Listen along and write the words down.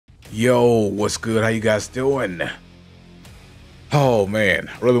Yo, what's good? How you guys doing? Oh man,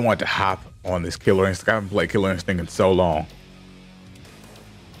 I really want to hop on this Killer Instinct. I haven't played Killer Instinct in so long.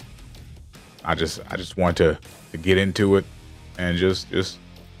 I just want to get into it and just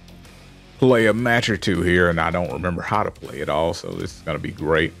play a match or two here, and I don't remember how to play it all, so this is gonna be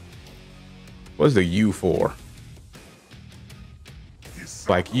great. What's the U for? It's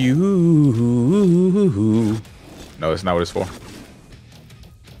like you. No, it's not what it's for.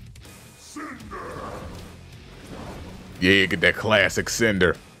 Yeah, get that classic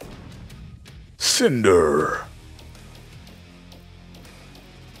Cinder. Cinder.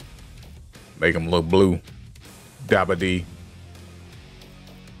 Make him look blue. Dabba dee.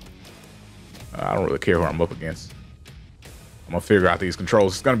 I don't really care who I'm up against. I'm gonna figure out these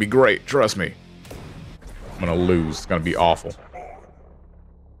controls. It's gonna be great, trust me. I'm gonna lose. It's gonna be awful.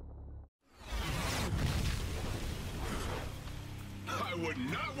 I would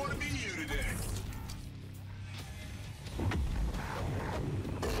not want to be you today.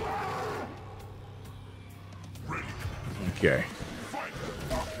 Okay.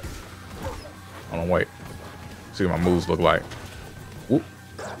 Hold on, wait. See what my moves look like. Whoop.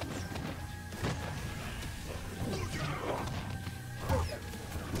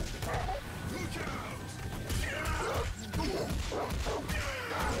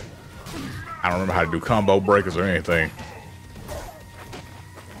 I don't remember how to do combo breakers or anything.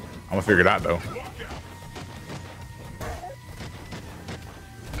 I'm gonna figure it out though.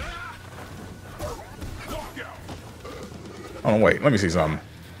 Oh wait, let me see something.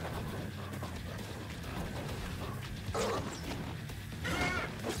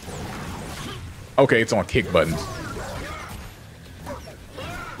 Okay, it's on kick buttons.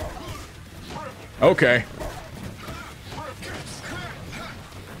 Okay.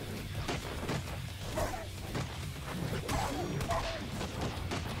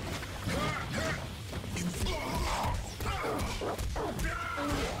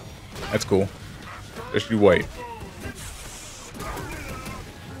 That's cool. Just you wait.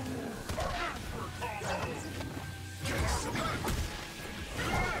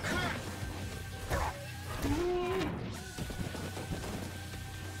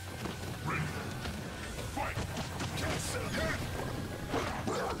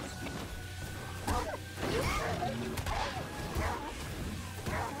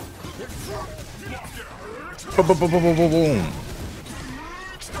 Boom.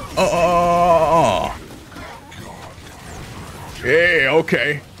 Yeah,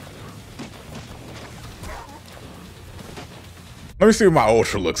 okay. Let me see what my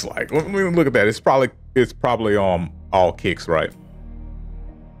ultra looks like. Let me look at that. It's probably all kicks, right?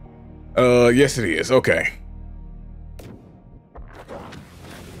 Yes it is. Okay.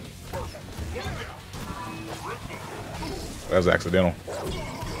 That was accidental.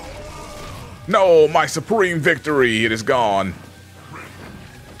 No, my supreme victory. It is gone.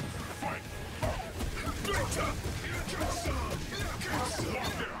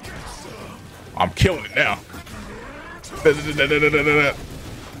 I'm killing it now.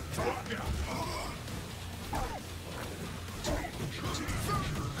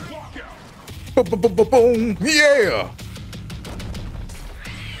 Boom! Yeah!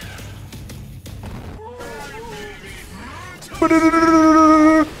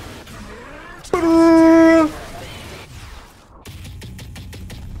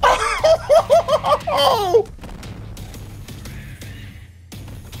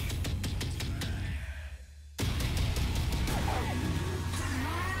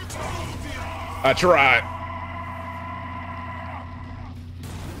 I tried.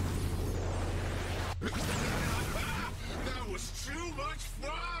 That was too much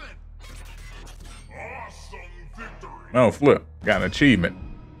fun. Awesome victory. Oh, flip. Got an achievement.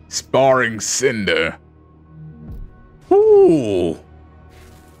 Sparring Cinder. Ooh.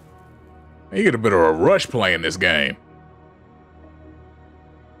 You get a bit of a rush playing this game.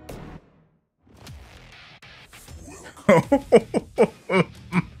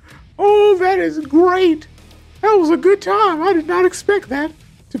 Oh, that is great. That was a good time. I did not expect that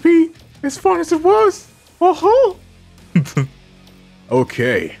to be as fun as it was. Oh,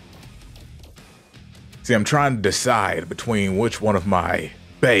 okay. See, I'm trying to decide between which one of my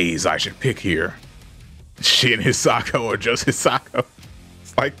bays I should pick here. Shin Hisako or just Hisako.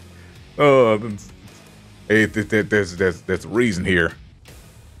 It's like, hey, there's a reason here.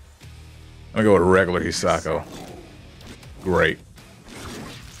 I'm gonna go with regular Hisako. Great.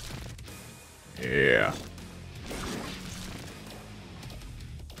 Yeah.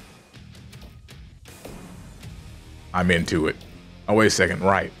 I'm into it. Oh, wait a second.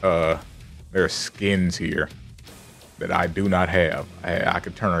 Right. There are skins here. that I do not have. I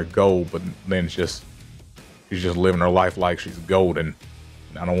could turn her gold, but then she's just living her life like she's golden.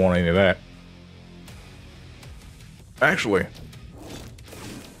 And I don't want any of that. Actually,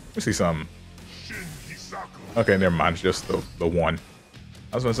 let me see something. Okay, never mind. It's just the one.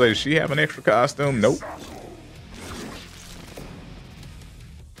 I was gonna say, does she have an extra costume? Nope.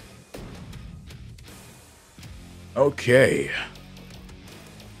 Okay.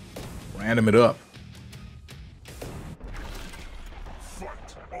 Random it up.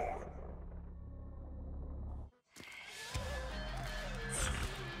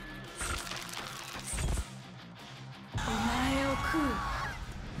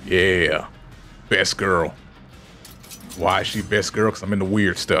 Yeah. Best girl. Why is she best girl? Because I'm into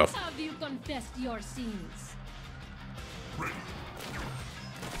weird stuff. Have you confessed your sins?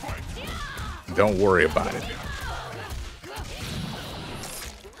 Don't worry about it.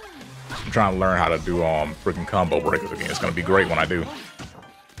 I'm trying to learn how to do freaking combo breakers again. It's gonna be great when I do.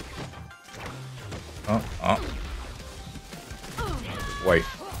 Wait.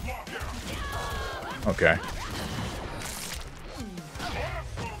 Okay.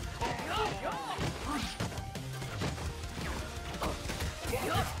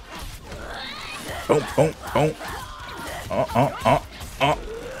 Boom, boom, boom.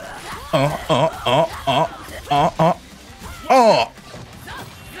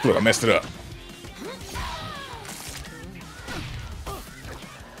 Look, I messed it up.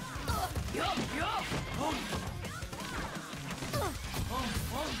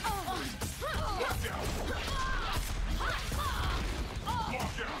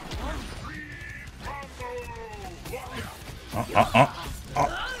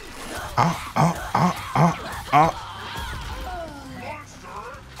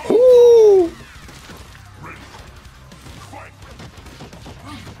 Woo!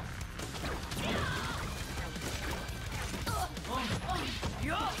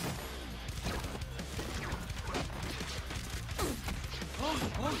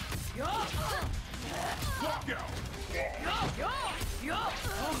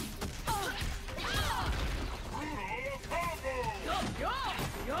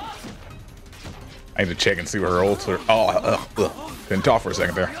 I need to check and see where her ults are. Oh, couldn't talk for a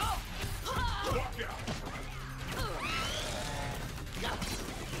second there.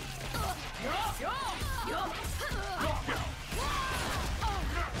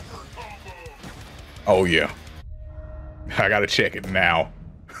 Oh yeah, I gotta check it now.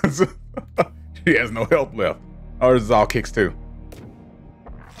 She has no health left. Oh, this is all kicks too.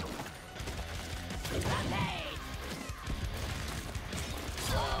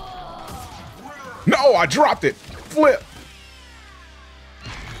 No, I dropped it. Flip.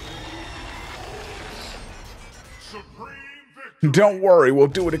 Don't worry, we'll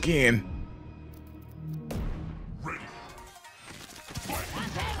do it again.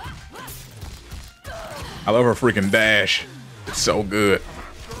 I love her freaking dash. It's so good.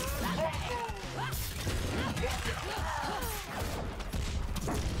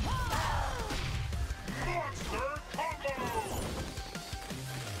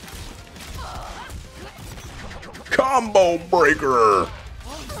 Combo breaker.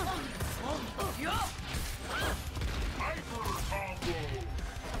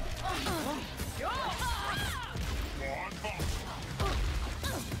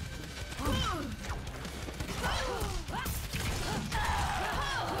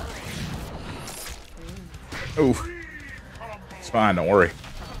 Oof. It's fine, don't worry.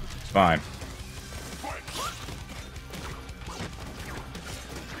 It's fine.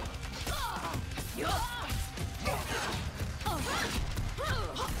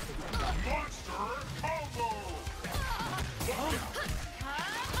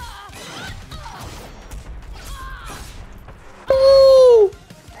 Ooh!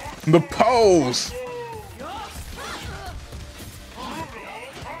 The pose!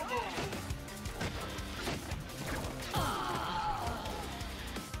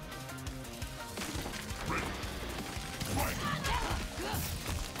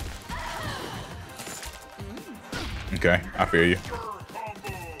 Okay, I feel you.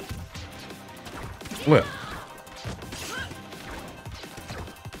 Flip.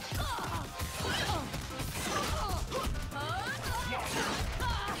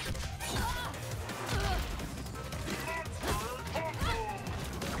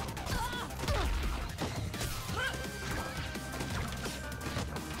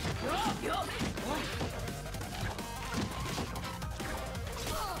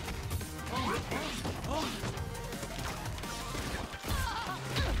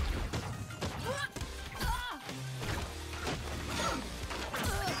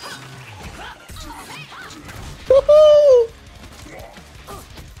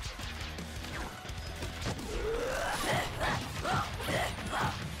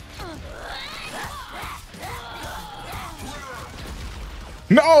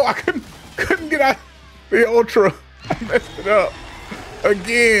 No, I couldn't get out the ultra. I messed it up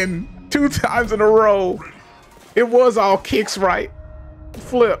again 2 times in a row. It was all kicks, right?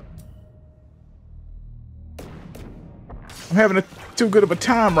 Flip. I'm having too good of a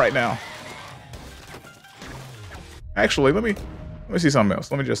time right now. Actually, let me see something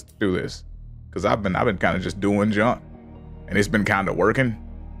else. Let me just do this, because I've been kind of just doing junk, and it's been kind of working.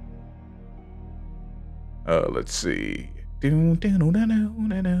 Let's see.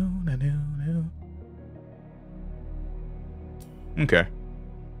 Okay.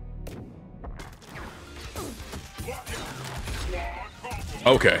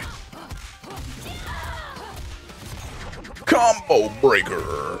 Okay. Combo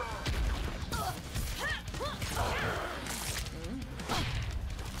breaker.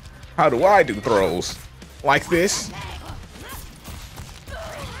 How do I do throws? Like this?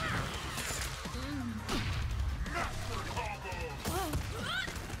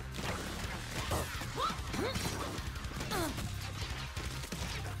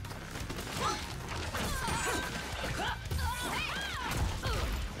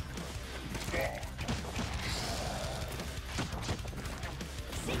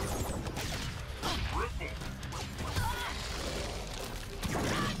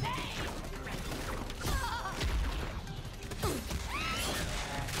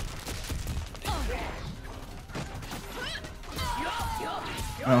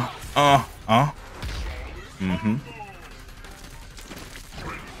 Mm-hmm.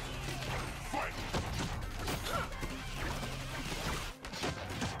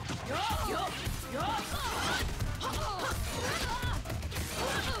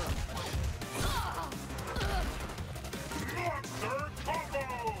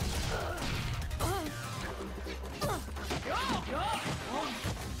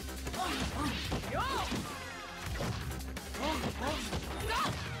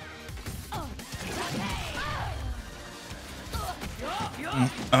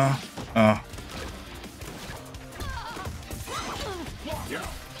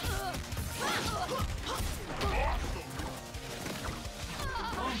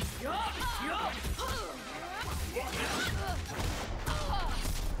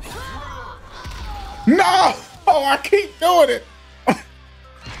 No! Oh, I keep doing it. I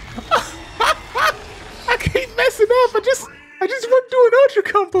keep messing up. I just want to do an ultra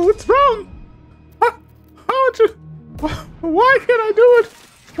combo. What's wrong? Why can't I do it?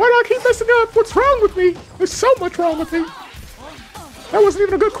 Why do I keep messing up? What's wrong with me? There's so much wrong with me. That wasn't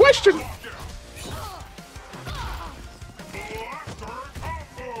even a good question.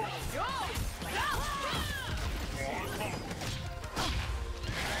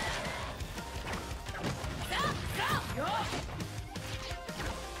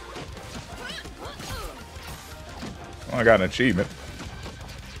 Well, I got an achievement.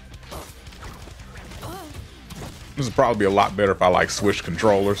 This would probably be a lot better if I like switched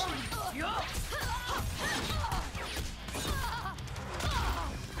controllers.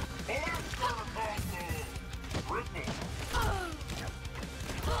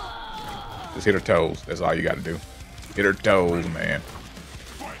 Just hit her toes. That's all you got to do. Hit her toes, man.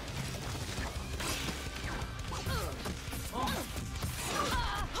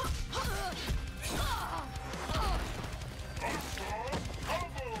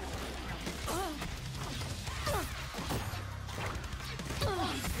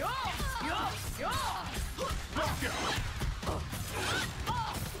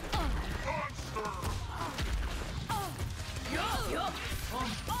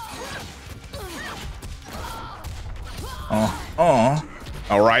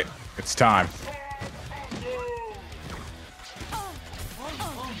 All right, it's time.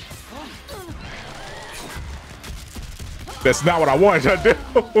 That's not what I wanted to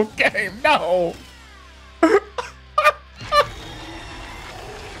do. Game, no.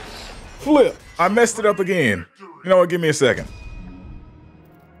 Flip. I messed it up again. You know what? Give me a second.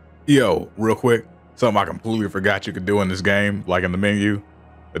 Yo, real quick. Something I completely forgot you could do in this game, like in the menu.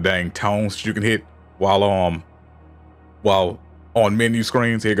 The dang tones you can hit while on menu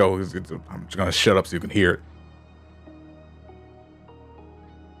screens. Here you go. I'm just gonna shut up so you can hear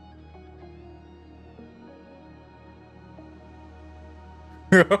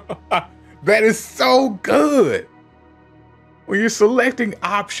it. That is so good. When you're selecting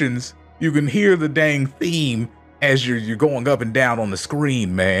options, you can hear the dang theme as you're going up and down on the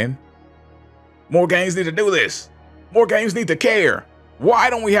screen, man. More games need to do this. More games need to care. Why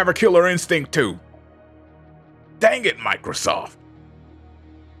don't we have a Killer Instinct 2? Dang it, Microsoft.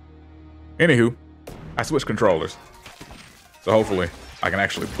 Anywho, I switched controllers. So hopefully I can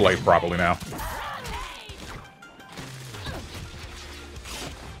actually play properly now.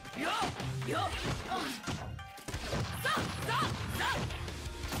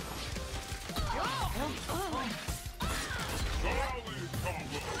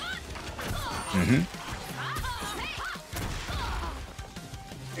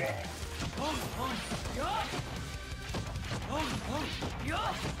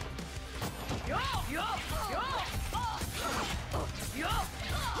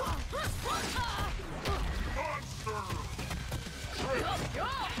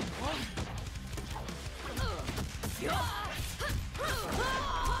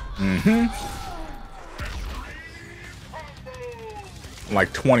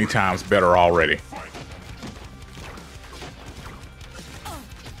 Like 20 times better already.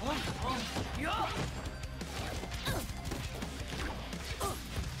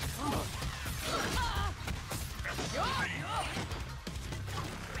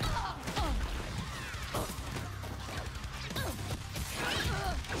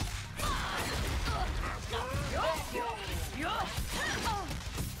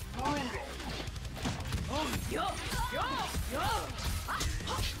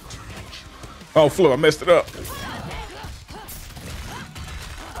 Oh, flip, I messed it up.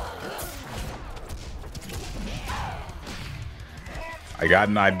 I got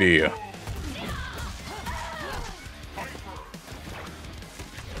an idea.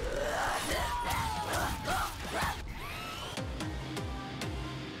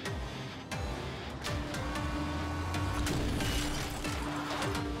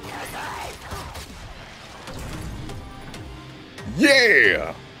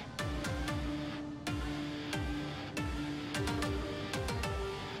 Yeah!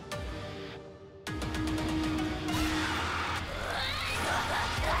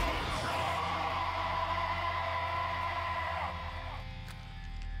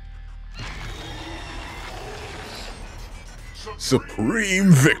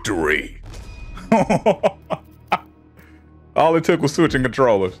 Supreme victory. All it took was switching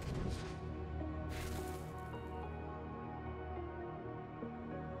controllers.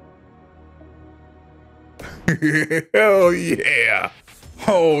 Hell yeah.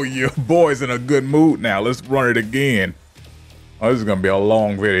 Oh, your boy's in a good mood now. Let's run it again. Oh, this is gonna be a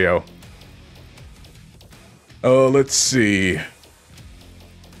long video. Oh, let's see.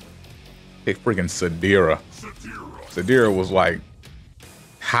 Pick freaking Sadira. Sadira was like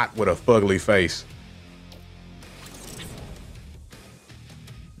hot with a fugly face.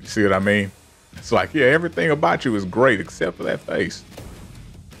 You see what I mean? It's like, yeah, everything about you is great except for that face.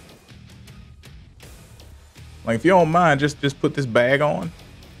 Like, if you don't mind, just put this bag on.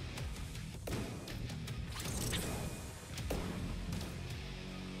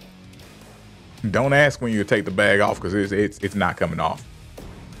 Don't ask when you take the bag off, because it's not coming off.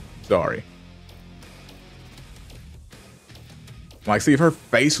 Sorry. Like, see, if her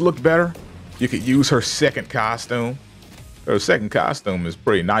face looked better, you could use her second costume. Her second costume is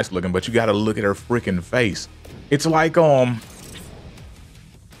pretty nice looking, but you gotta look at her freaking face. It's like, cause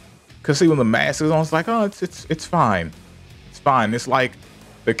see, when the mask is on, it's like, oh, it's fine. It's fine. It's like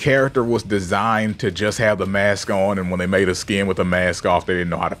the character was designed to just have the mask on, and when they made a skin with the mask off, they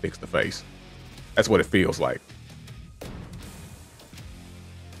didn't know how to fix the face. That's what it feels like.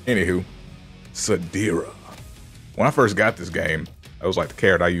 Anywho, Sadira. When I first got this game, that was like the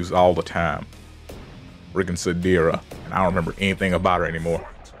character I used all the time. Freaking Sadira. And I don't remember anything about her anymore.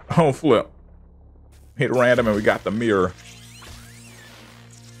 Oh, flip. Hit random and we got the mirror.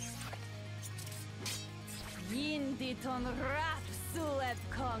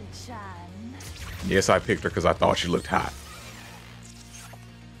 Yes, I picked her because I thought she looked hot.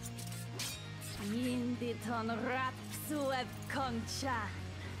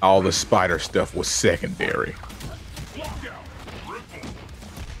 All the spider stuff was secondary.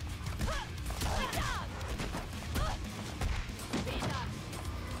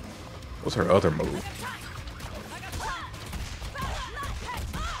 What's her other move?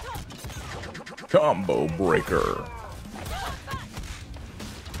 Combo breaker.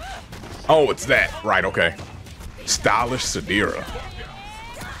 Oh, it's that. Right, okay. Stylish Sadira.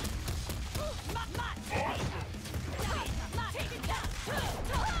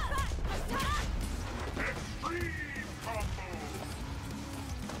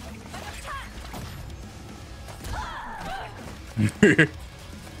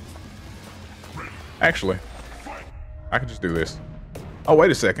 Actually, I can just do this. Oh,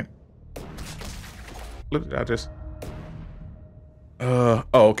 wait a second. Look, did I just... oh,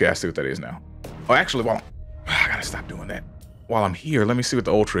 okay, I see what that is now. Oh, actually, I gotta stop doing that. While I'm here, let me see what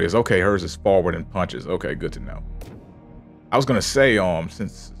the ultra is. Okay, hers is forward and punches. Okay, good to know. I was gonna say,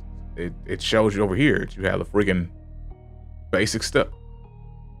 since it shows you over here that you have the freaking basic stuff.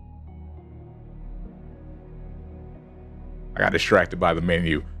 I got distracted by the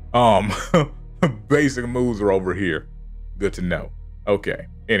menu. Basic moves are over here. Good to know. Okay,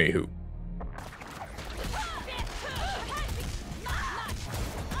 anywho.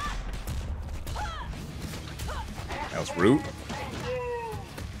 was rude.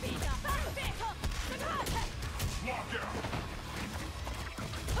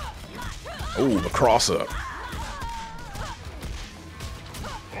 Oh, the cross up.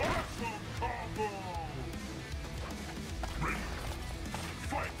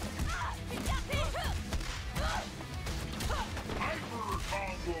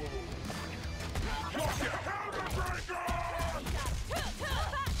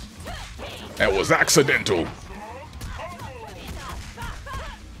 That was accidental.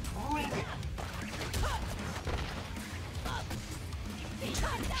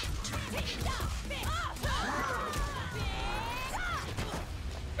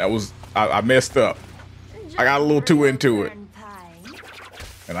 That was, I messed up. I got a little too into it.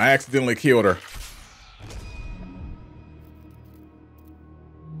 And I accidentally killed her.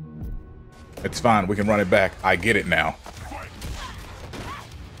 It's fine, we can run it back. I get it now.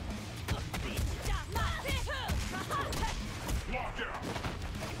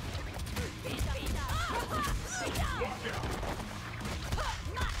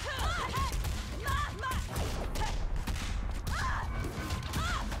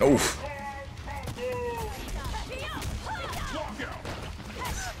 Oof.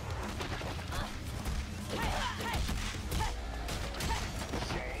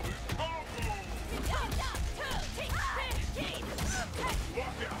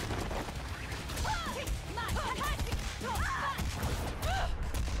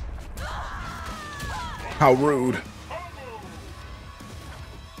 How rude.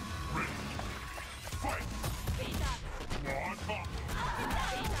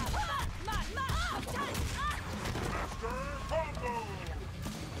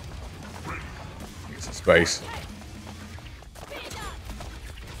 Get some space.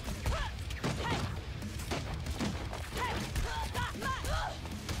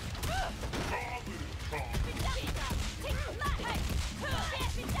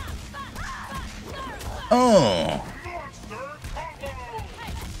 Oh.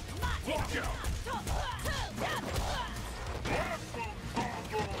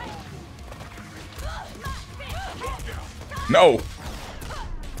 No.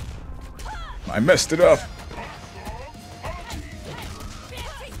 I messed it up.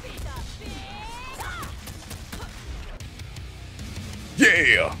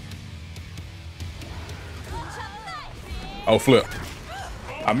 Yeah. Oh, flip.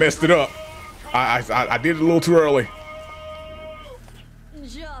 I messed it up. I did it a little too early.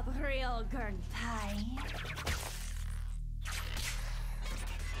 Job real girl pie.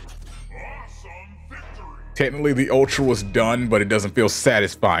 Technically, the ultra was done, but it doesn't feel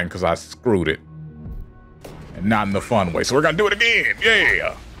satisfying because I screwed it. And not in the fun way. So we're gonna do it again.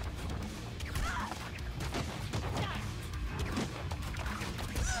 Yeah.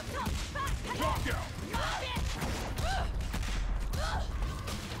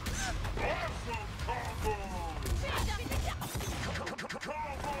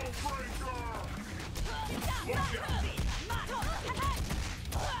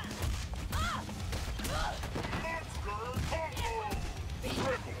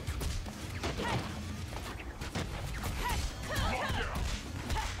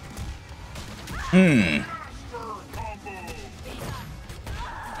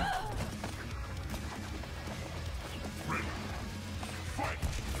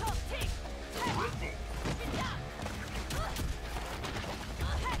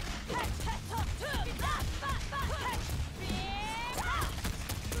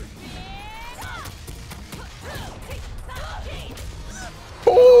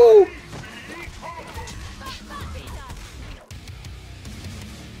 Oh.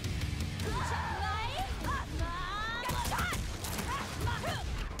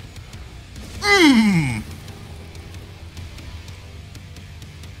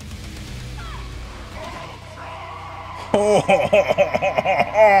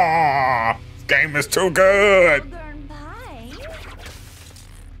 This game is too good. Burn pie.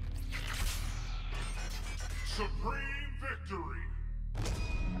 Supreme victory.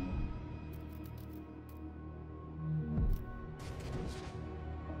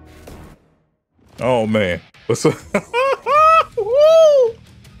 Oh man, what's up? Woo!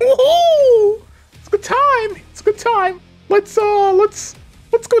 Woohoo! It's a good time. It's a good time. Let's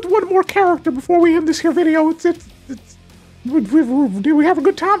go to one more character before we end this here video. Did we have a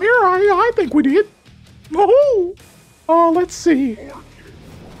good time here? I think we did. Woohoo! Let's see.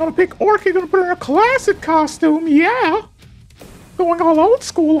 Gonna pick Orchid. Gonna put her in a classic costume. Yeah. Going all old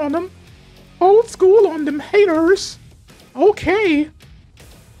school on them. Old school on them haters. Okay.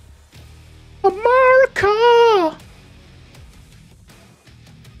 America!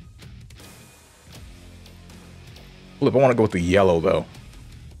 Flip, I want to go with the yellow, though.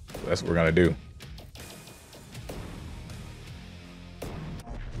 So that's what we're going to do.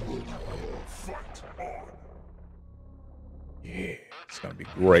 Yeah, it's going to be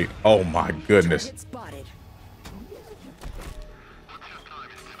great. Oh, my goodness.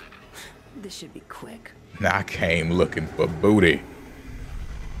 This should be quick. Now I came looking for booty.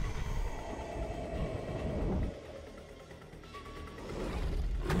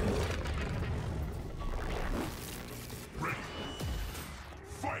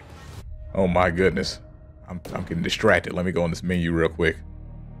 Oh my goodness. I'm getting distracted. Let me go on this menu real quick.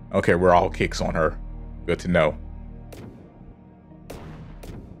 Okay, we're all kicks on her. Good to know.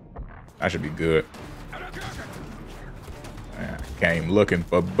 That should be good. I came looking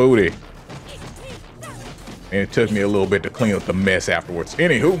for booty. And it took me a little bit to clean up the mess afterwards.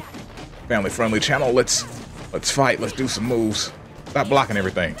 Anywho, family-friendly channel. Let's fight. Let's do some moves. Stop blocking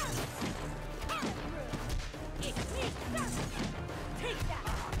everything.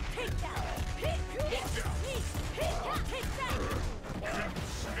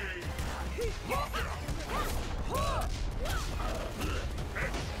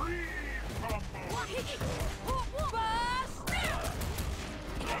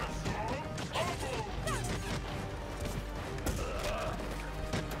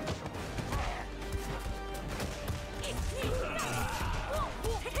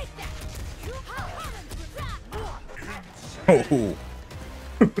 Oh,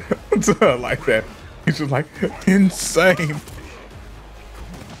 I like that. He's just like insane.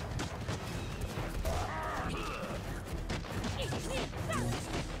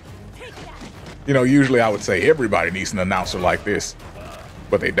 You know, usually I would say everybody needs an announcer like this,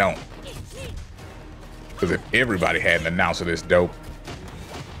 but they don't. Because if everybody had an announcer this dope,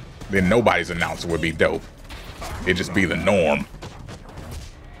 then nobody's announcer would be dope. It'd just be the norm.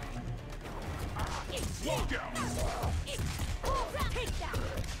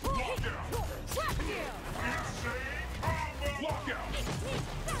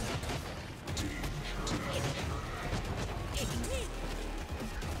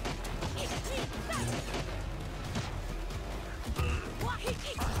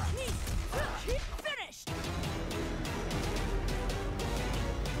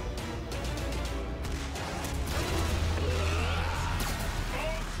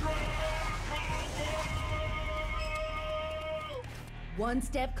 One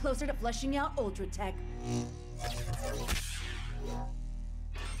step closer to flushing out Ultra Tech.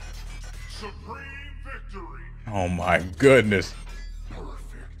 Supreme victory. Oh my goodness.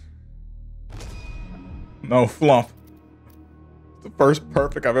 No flump. It's the first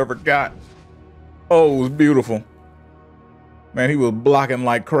perfect I've ever got. Oh, it was beautiful. Man, he was blocking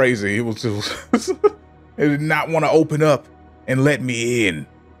like crazy. He was just he did not want to open up and let me in.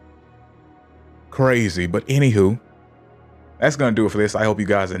 Crazy. But anywho, that's going to do it for this. I hope you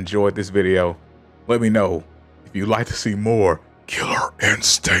guys enjoyed this video. Let me know if you'd like to see more Killer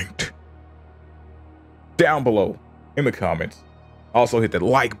Instinct down below in the comments. Also hit the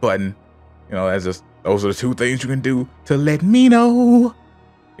like button. You know, those are the two things you can do to let me know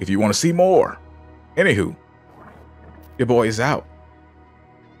if you want to see more. Anywho, your boy is out.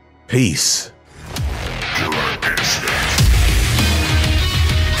 Peace.